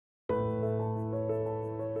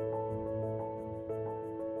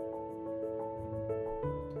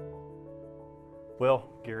Well,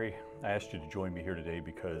 Gary, I asked you to join me here today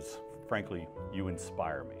because, frankly, you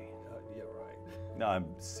inspire me. Yeah, right. No, I'm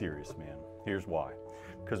serious, man. Here's why.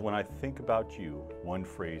 Because when I think about you, one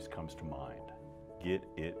phrase comes to mind: get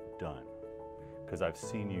it done. Because I've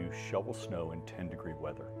seen you shovel snow in 10-degree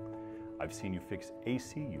weather. I've seen you fix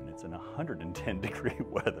AC units in 110-degree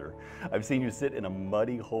weather. I've seen you sit in a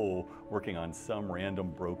muddy hole working on some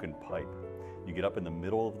random broken pipe. You get up in the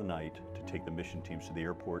middle of the night to take the mission teams to the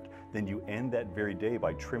airport. Then you end that very day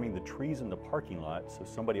by trimming the trees in the parking lot so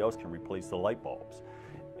somebody else can replace the light bulbs.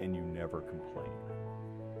 And you never complain,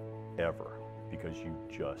 ever, because you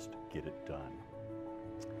just get it done.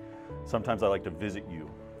 Sometimes I like to visit you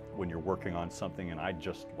when you're working on something and I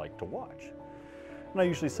just like to watch. And I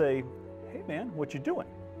usually say, "Hey man, what you doing?"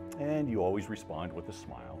 And you always respond with a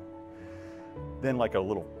smile. Then, like a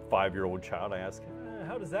little 5-year-old child, I ask,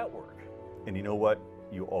 "How does that work?" And you know what?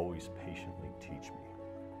 You always patiently teach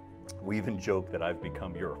me. We even joke that I've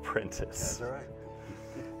become your apprentice. That's right.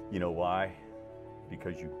 You know why?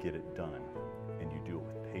 Because you get it done, and you do it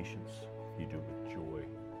with patience, you do it with joy,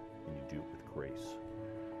 and you do it with grace.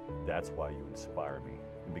 That's why you inspire me.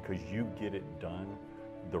 And because you get it done,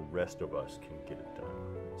 the rest of us can get it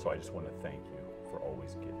done. So I just want to thank you for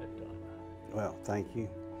always getting it done. Well, thank you.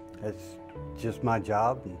 That's just my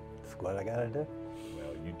job, and it's what I got to do.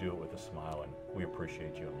 Well, you do it with a smile, and we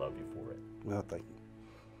appreciate you and love you for it. Well, thank you.